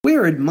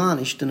are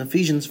admonished in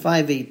Ephesians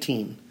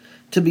 5:18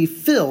 to be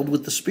filled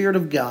with the Spirit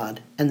of God,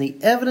 and the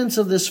evidence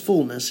of this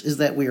fullness is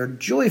that we are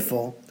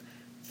joyful,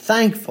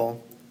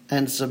 thankful,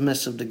 and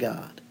submissive to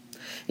God.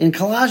 In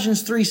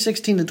Colossians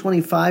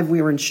 3:16-25,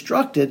 we are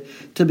instructed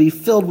to be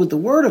filled with the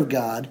Word of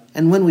God,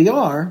 and when we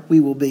are, we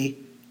will be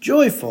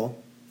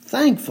joyful,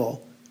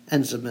 thankful,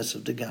 and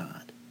submissive to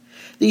God.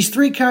 These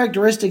three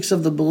characteristics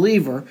of the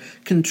believer,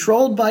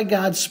 controlled by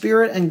God's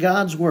Spirit and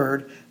God's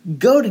Word,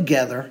 go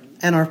together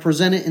and are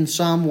presented in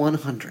Psalm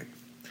 100.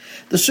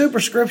 The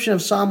superscription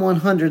of Psalm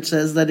 100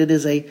 says that it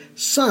is a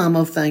psalm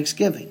of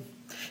thanksgiving.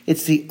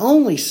 It's the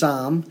only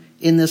psalm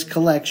in this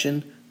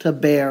collection to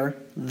bear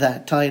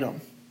that title.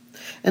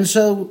 And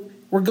so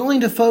we're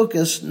going to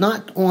focus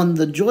not on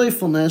the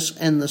joyfulness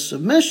and the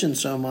submission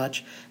so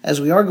much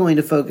as we are going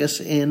to focus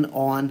in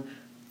on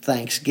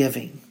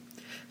thanksgiving.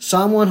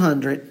 Psalm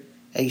 100,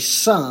 a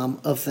psalm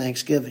of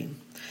thanksgiving.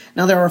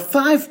 Now there are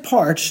 5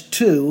 parts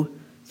to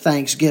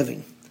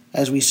thanksgiving,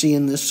 as we see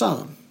in this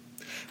psalm.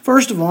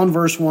 First of all, in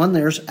verse 1,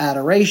 there's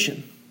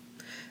adoration.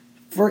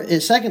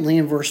 Secondly,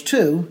 in verse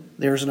 2,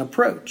 there's an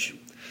approach.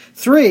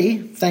 3,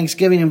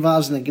 thanksgiving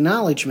involves an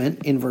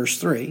acknowledgement in verse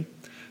 3.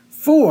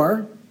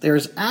 4,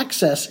 there's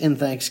access in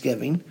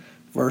thanksgiving,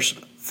 verse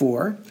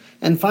 4.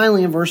 And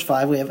finally, in verse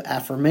 5, we have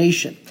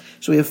affirmation.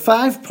 So we have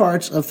 5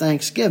 parts of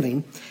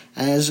thanksgiving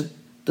as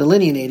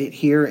delineated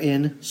here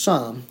in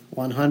Psalm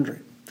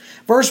 100.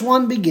 Verse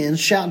 1 begins,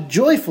 "Shout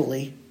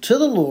joyfully to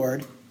the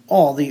Lord,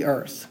 all the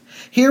earth."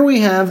 Here we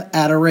have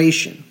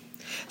adoration.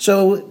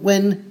 So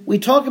when we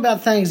talk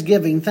about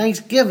thanksgiving,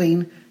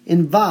 thanksgiving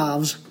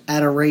involves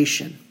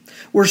adoration.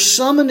 We're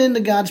summoned into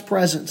God's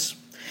presence.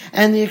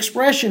 And the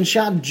expression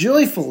shout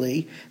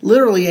joyfully,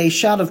 literally a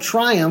shout of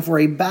triumph or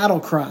a battle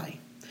cry.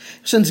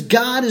 Since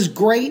God is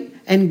great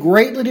and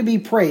greatly to be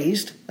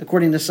praised,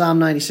 according to Psalm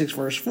 96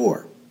 verse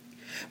 4,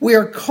 we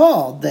are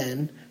called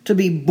then to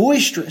be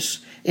boisterous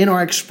in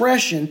our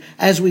expression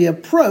as we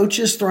approach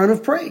His throne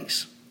of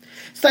praise.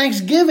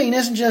 Thanksgiving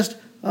isn't just,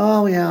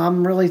 oh yeah,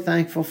 I'm really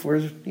thankful for,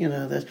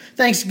 this.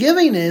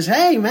 Thanksgiving is,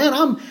 hey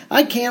man,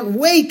 I can't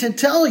wait to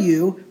tell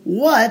you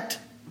what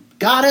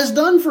God has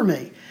done for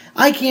me.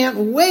 I can't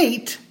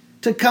wait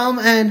to come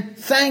and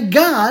thank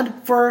God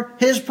for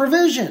His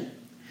provision.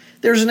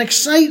 There's an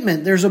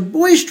excitement. There's a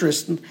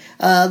boisterous.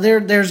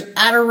 There's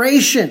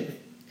adoration.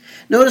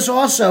 Notice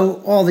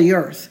also all the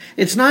earth.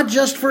 It's not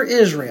just for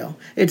Israel.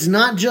 It's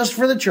not just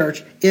for the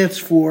church. It's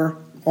for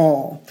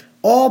all.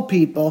 All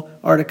people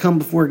are to come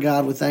before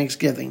God with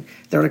thanksgiving.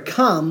 They're to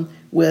come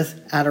with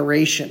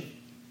adoration.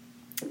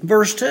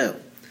 Verse 2.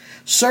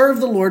 Serve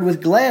the Lord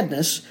with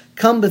gladness.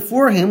 Come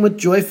before Him with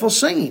joyful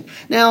singing.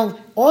 Now,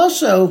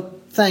 also,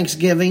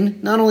 thanksgiving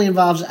not only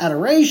involves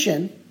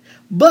adoration,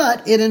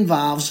 but it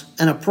involves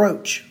an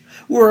approach.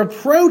 We're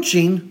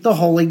approaching the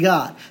holy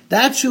God.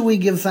 That's who we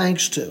give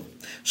thanks to.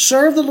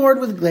 Serve the Lord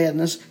with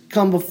gladness.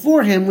 Come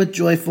before Him with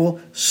joyful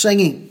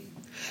singing.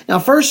 Now,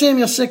 1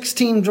 Samuel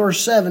 16,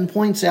 verse 7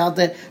 points out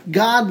that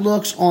God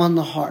looks on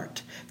the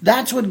heart.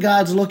 That's what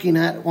God's looking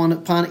at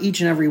upon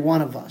each and every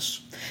one of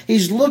us.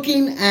 He's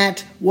looking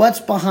at what's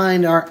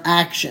behind our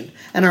action.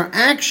 And our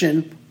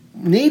action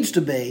needs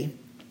to be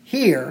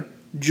here,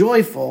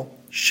 joyful,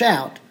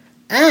 shout,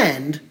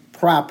 and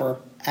proper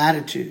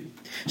attitude.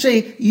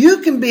 See,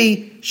 you can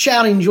be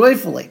shouting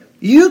joyfully.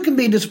 You can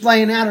be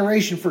displaying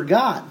adoration for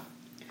God.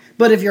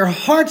 But if your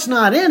heart's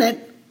not in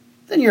it,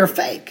 then you're a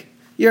fake.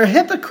 You're a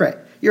hypocrite.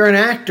 You're an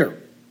actor.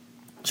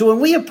 So when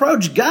we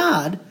approach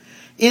God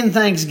in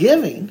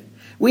thanksgiving,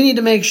 we need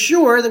to make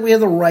sure that we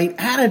have the right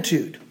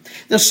attitude.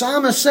 The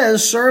psalmist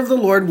says, serve the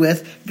Lord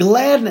with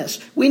gladness.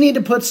 We need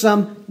to put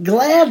some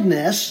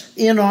gladness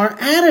in our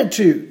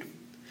attitude.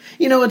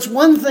 It's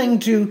one thing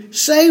to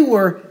say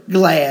we're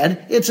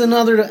glad. It's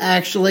another to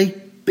actually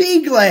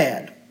be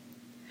glad.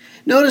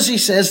 Notice he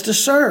says to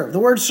serve. The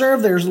word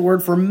serve there is the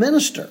word for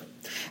minister.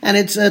 And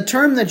it's a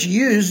term that's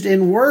used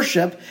in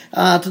worship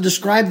to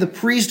describe the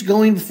priest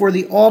going before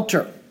the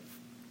altar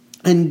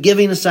and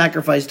giving a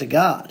sacrifice to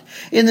God.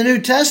 In the New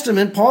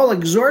Testament, Paul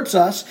exhorts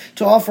us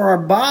to offer our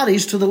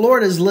bodies to the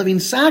Lord as living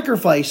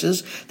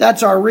sacrifices.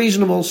 That's our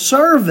reasonable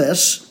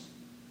service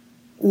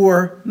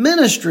or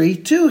ministry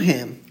to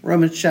Him.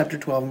 Romans chapter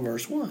 12 and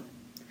verse 1.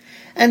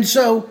 And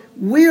so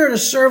we are to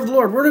serve the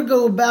Lord. We're to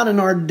go about in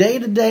our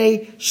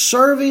day-to-day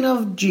serving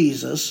of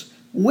Jesus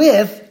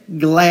with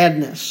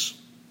gladness,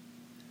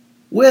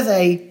 with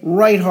a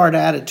right heart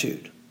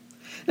attitude.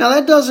 Now,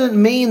 that doesn't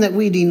mean that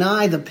we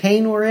deny the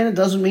pain we're in. It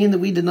doesn't mean that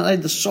we deny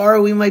the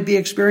sorrow we might be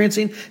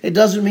experiencing. It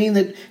doesn't mean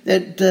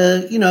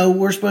that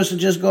we're supposed to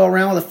just go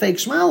around with a fake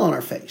smile on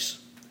our face.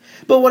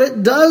 But what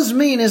it does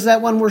mean is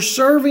that when we're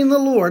serving the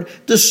Lord,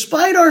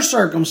 despite our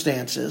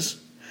circumstances,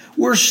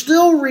 we're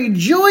still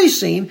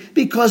rejoicing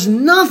because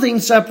nothing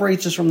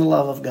separates us from the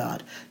love of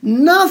God.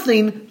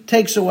 Nothing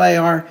takes away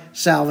our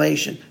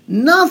salvation.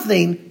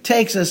 Nothing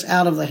takes us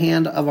out of the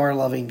hand of our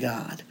loving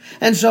God.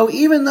 And so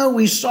even though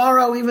we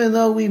sorrow, even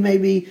though we may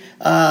be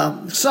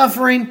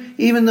suffering,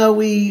 even though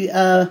we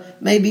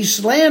may be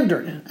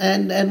slandered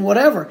and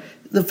whatever,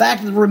 the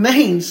fact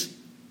remains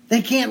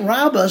They can't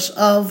rob us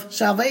of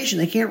salvation.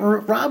 They can't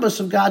rob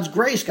us of God's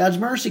grace, God's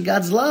mercy,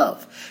 God's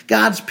love,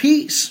 God's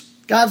peace,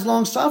 God's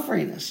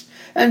long-sufferingness.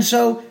 And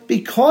so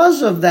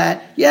because of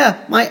that,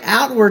 yeah, my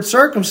outward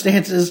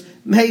circumstances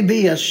may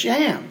be a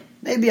sham,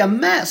 may be a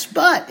mess,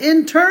 but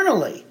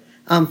internally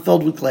I'm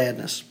filled with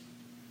gladness.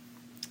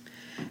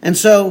 And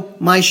so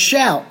my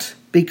shout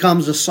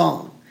becomes a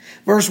song.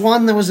 Verse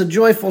 1, there was a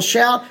joyful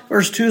shout.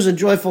 Verse 2 is a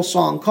joyful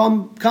song.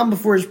 Come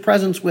before his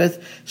presence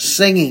with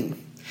singing.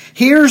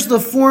 Here's the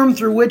form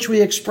through which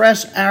we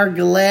express our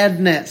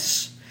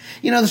gladness.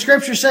 You know, the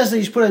scripture says that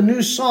he's put a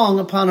new song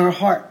upon our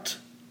heart.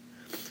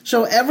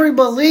 So every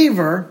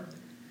believer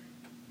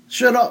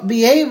should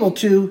be able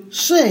to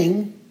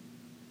sing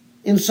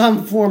in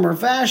some form or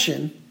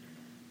fashion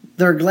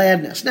their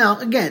gladness. Now,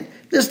 again,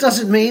 this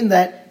doesn't mean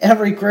that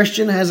every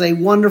Christian has a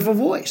wonderful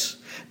voice.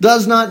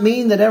 Does not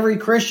mean that every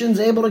Christian is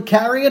able to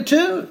carry a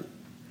tune.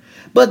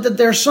 But that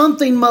there's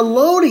something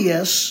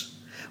melodious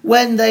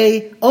when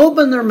they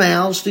open their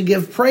mouths to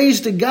give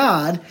praise to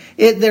God.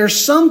 There's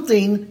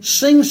something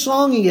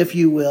sing-songy, if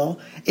you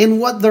will, in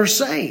what they're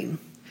saying.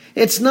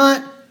 It's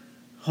not,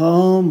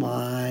 oh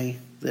my,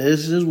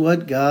 this is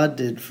what God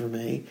did for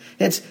me.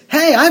 It's,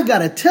 hey, I've got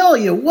to tell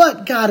you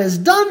what God has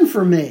done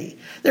for me.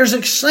 There's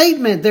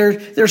excitement.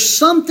 There's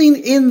something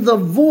in the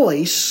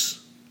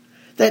voice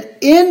that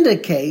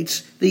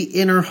indicates the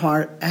inner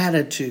heart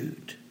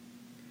attitude.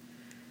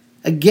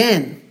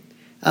 Again,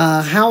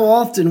 how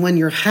often when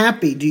you're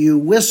happy do you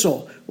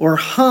whistle or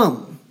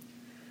hum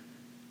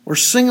or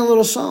sing a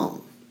little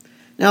song?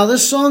 Now,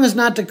 this song is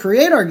not to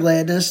create our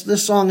gladness.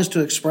 This song is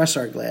to express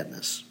our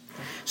gladness.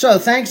 So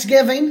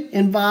thanksgiving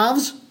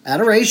involves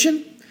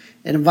adoration.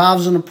 It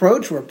involves an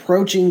approach. We're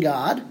approaching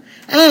God.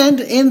 And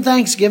in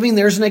thanksgiving,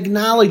 there's an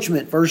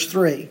acknowledgement. Verse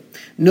 3.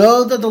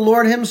 Know that the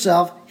Lord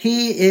himself,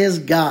 he is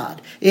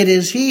God. It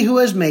is he who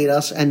has made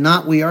us and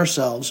not we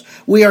ourselves.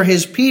 We are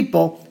his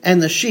people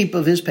and the sheep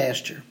of his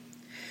pasture.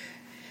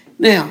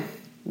 Now,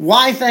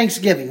 why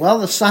thanksgiving? Well,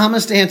 the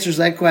psalmist answers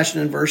that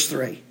question in verse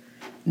 3.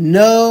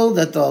 Know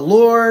that the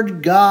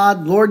Lord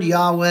God, Lord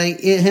Yahweh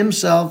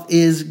himself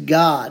is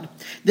God.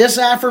 This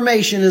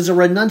affirmation is a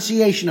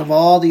renunciation of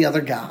all the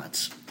other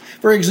gods.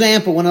 For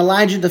example, when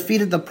Elijah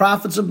defeated the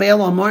prophets of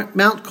Baal on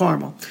Mount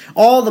Carmel,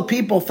 all the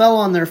people fell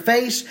on their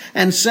face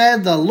and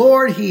said, the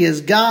Lord, he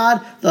is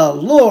God. The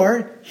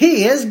Lord,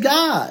 he is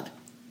God.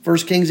 1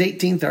 Kings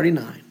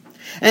 18:39.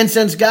 And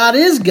since God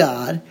is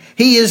God,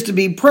 he is to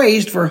be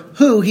praised for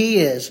who he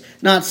is,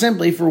 not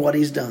simply for what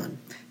he's done.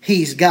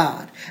 He's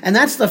God. And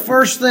that's the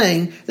first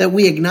thing that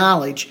we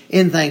acknowledge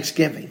in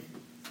thanksgiving.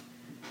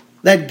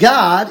 That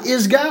God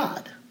is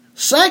God.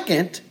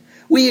 Second,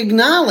 we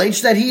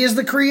acknowledge that he is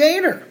the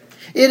creator.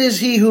 It is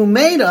he who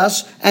made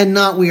us and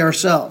not we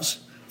ourselves.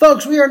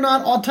 Folks, we are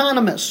not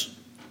autonomous.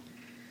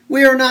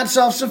 We are not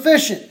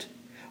self-sufficient.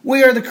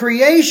 We are the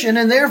creation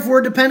and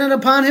therefore dependent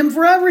upon him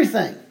for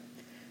everything.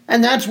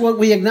 And that's what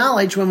we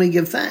acknowledge when we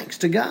give thanks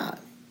to God.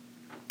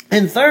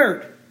 And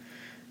third,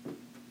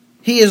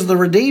 he is the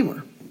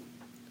Redeemer.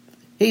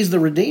 He's the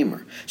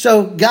Redeemer.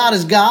 So God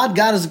is God,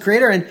 God is the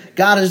Creator, and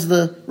God is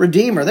the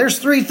Redeemer. There's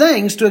three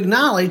things to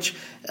acknowledge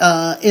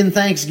in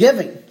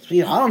thanksgiving. So,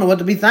 I don't know what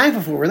to be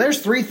thankful for.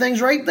 There's three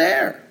things right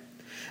there.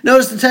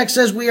 Notice the text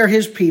says we are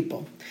his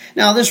people.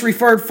 Now this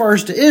referred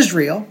first to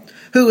Israel,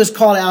 who was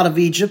called out of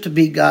Egypt to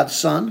be God's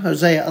son,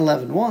 Hosea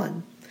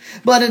 11:1.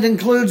 But it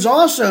includes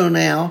also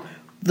now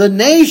the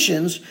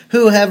nations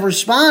who have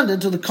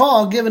responded to the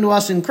call given to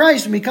us in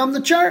Christ and become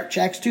the church,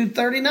 Acts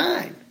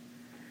 2:39.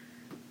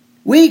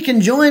 We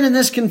can join in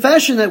this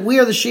confession that we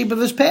are the sheep of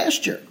his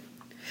pasture.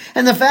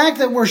 And the fact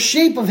that we're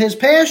sheep of his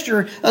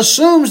pasture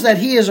assumes that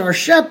he is our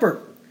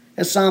shepherd,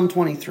 as Psalm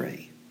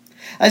 23.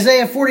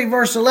 Isaiah 40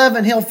 verse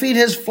 11, he'll feed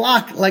his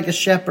flock like a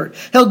shepherd.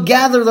 He'll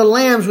gather the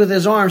lambs with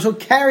his arms. He'll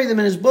carry them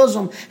in his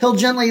bosom. He'll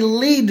gently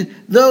lead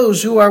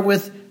those who are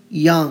with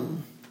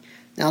young.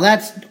 Now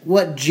that's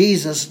what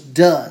Jesus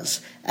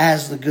does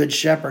as the good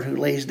shepherd who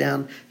lays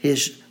down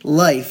his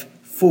life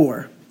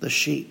for the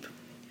sheep.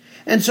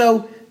 And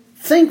so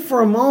think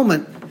for a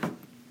moment,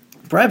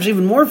 perhaps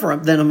even more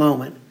than a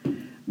moment,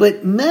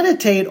 but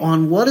meditate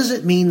on what does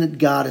it mean that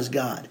God is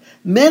God.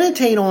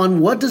 Meditate on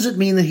what does it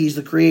mean that he's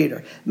the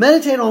creator.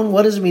 Meditate on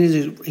what does it mean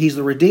that he's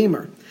the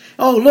Redeemer.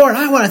 Oh Lord,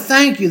 I want to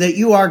thank you that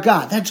you are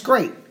God. That's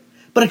great.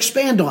 But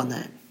expand on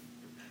that.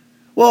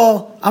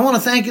 Well, I want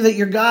to thank you that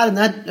you're God, and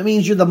that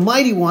means you're the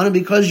mighty one, and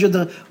because you're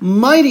the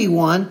mighty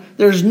one,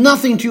 there's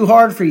nothing too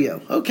hard for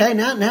you. Okay,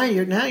 now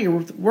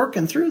you're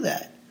working through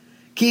that.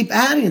 Keep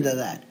adding to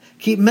that.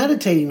 Keep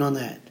meditating on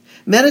that.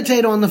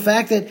 Meditate on the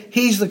fact that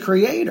he's the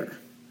creator.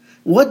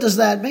 What does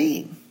that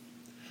mean?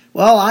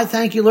 Well, I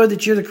thank you, Lord,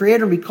 that you're the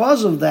creator, and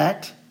because of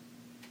that,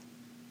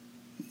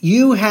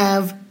 you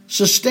have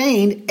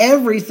sustained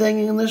everything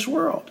in this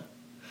world.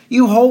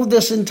 You hold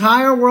this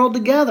entire world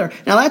together.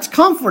 Now that's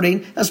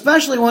comforting,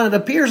 especially when it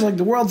appears like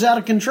the world's out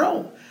of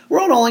control. The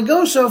world only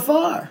goes so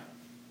far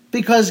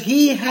because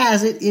he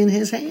has it in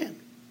his hand.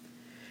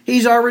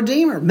 He's our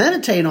Redeemer.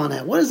 Meditate on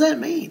that. What does that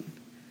mean?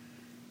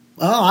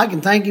 Well, I can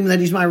thank him that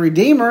he's my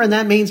Redeemer, and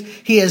that means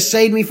he has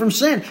saved me from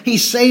sin.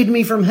 He's saved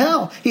me from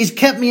hell. He's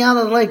kept me out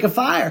of the lake of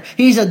fire.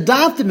 He's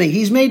adopted me.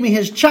 He's made me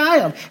his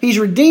child. He's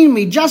redeemed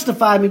me,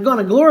 justified me, going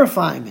to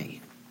glorify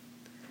me.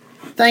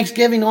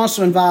 Thanksgiving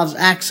also involves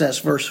access,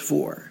 verse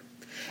 4.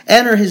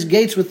 Enter his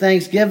gates with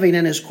thanksgiving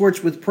and his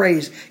courts with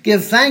praise.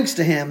 Give thanks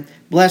to him.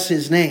 Bless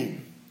his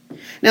name.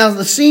 Now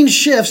the scene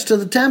shifts to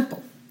the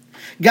temple.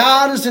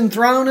 God is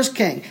enthroned as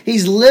king.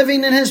 He's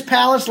living in his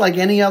palace like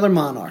any other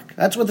monarch.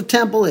 That's what the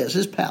temple is,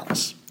 his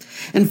palace.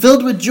 And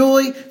filled with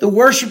joy, the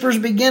worshipers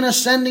begin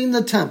ascending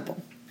the temple.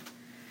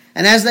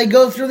 And as they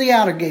go through the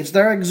outer gates,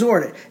 they're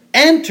exhorted,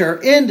 enter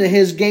into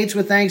his gates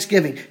with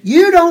thanksgiving.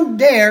 You don't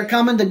dare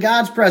come into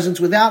God's presence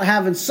without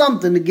having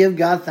something to give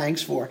God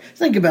thanks for.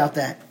 Think about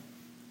that.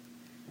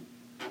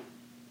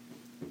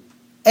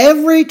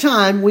 Every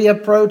time we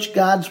approach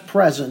God's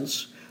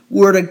presence,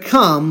 we're to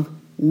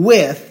come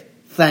with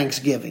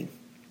thanksgiving.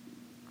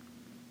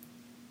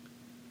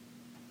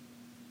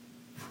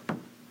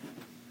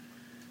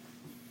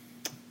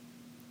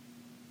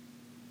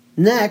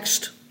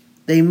 Next,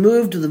 they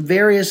move to the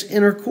various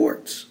inner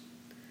courts,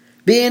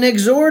 being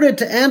exhorted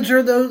to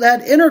enter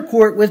that inner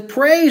court with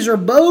praise or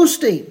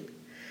boasting.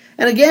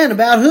 And again,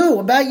 about who?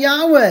 About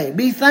Yahweh.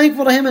 Be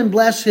thankful to him and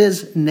bless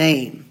his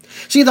name.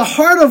 See, the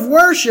heart of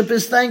worship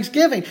is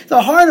thanksgiving.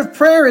 The heart of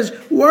prayer is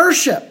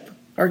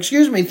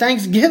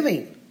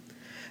thanksgiving.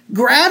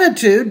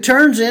 Gratitude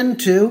turns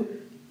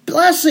into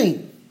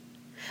blessing.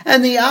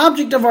 And the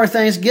object of our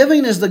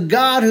thanksgiving is the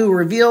God who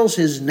reveals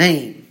his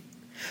name,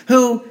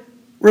 who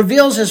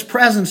reveals his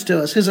presence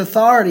to us, his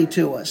authority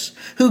to us,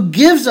 who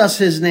gives us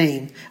his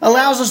name,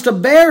 allows us to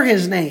bear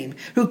his name,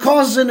 who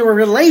calls us into a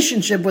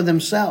relationship with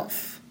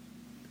himself.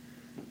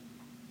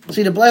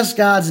 See, to bless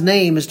God's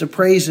name is to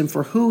praise him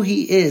for who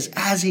he is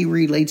as he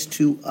relates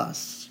to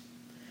us.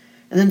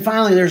 And then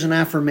finally, there's an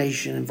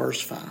affirmation in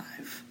verse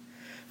 5.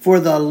 For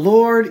the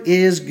Lord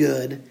is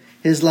good,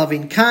 his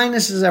loving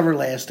kindness is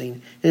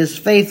everlasting, his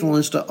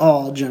faithfulness to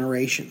all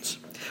generations.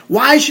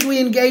 Why should we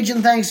engage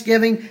in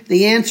thanksgiving?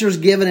 The answer is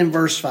given in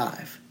verse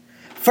 5.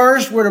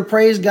 First, we're to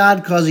praise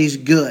God because he's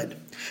good.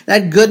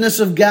 That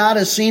goodness of God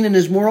is seen in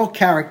his moral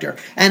character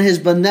and his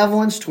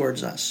benevolence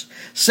towards us.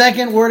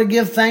 Second, we're to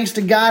give thanks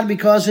to God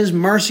because his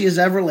mercy is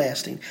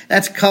everlasting.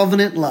 That's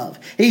covenant love.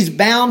 He's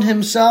bound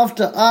himself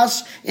to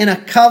us in a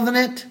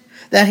covenant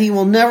that he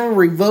will never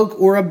revoke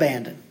or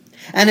abandon.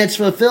 And it's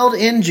fulfilled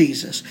in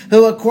Jesus,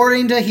 who,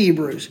 according to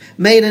Hebrews,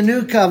 made a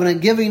new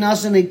covenant, giving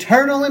us an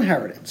eternal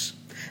inheritance.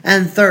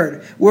 And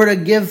third, we're to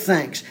give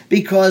thanks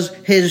because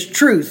his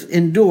truth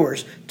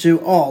endures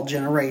to all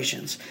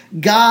generations.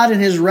 God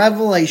and his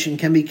revelation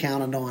can be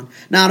counted on,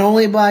 not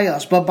only by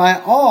us, but by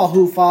all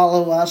who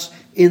follow us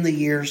in the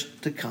years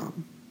to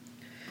come.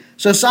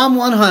 So Psalm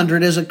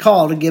 100 is a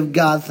call to give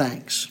God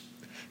thanks.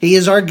 He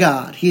is our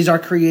God. He's our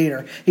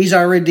creator. He's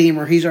our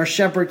redeemer. He's our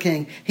shepherd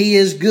king. He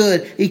is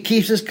good. He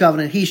keeps his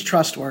covenant. He's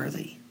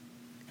trustworthy.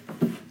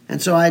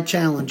 And so I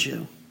challenge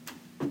you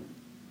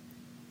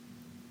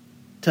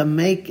to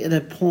make it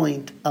a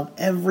point of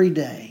every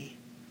day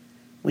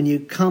when you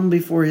come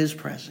before his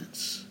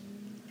presence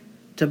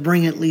to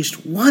bring at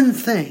least one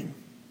thing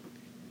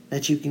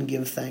that you can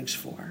give thanks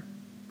for.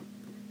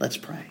 Let's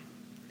pray.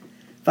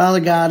 Father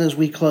God, as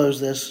we close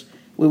this,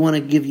 we want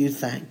to give you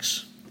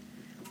thanks.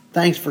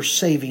 Thanks for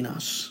saving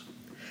us.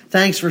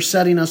 Thanks for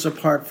setting us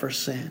apart for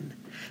sin.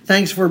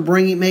 Thanks for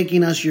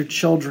making us your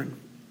children.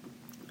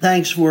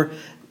 Thanks for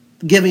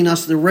giving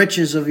us the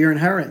riches of your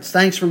inheritance.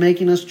 Thanks for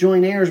making us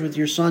joint heirs with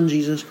your Son,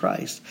 Jesus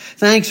Christ.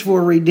 Thanks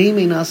for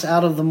redeeming us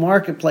out of the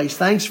marketplace.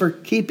 Thanks for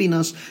keeping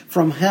us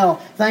from hell.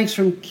 Thanks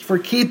for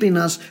keeping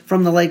us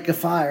from the lake of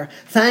fire.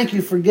 Thank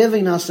you for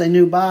giving us a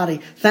new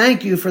body.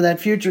 Thank you for that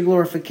future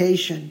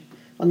glorification.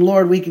 And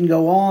Lord, we can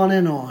go on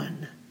and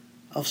on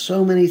of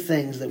so many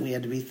things that we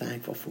had to be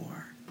thankful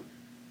for.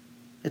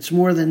 It's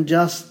more than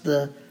just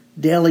the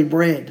daily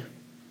bread.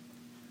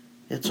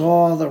 It's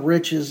all the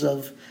riches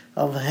of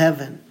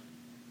heaven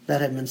that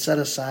have been set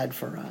aside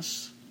for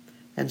us.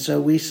 And so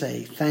we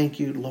say, thank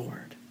you,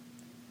 Lord.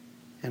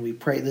 And we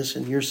pray this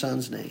in your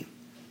Son's name.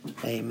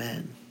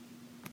 Amen.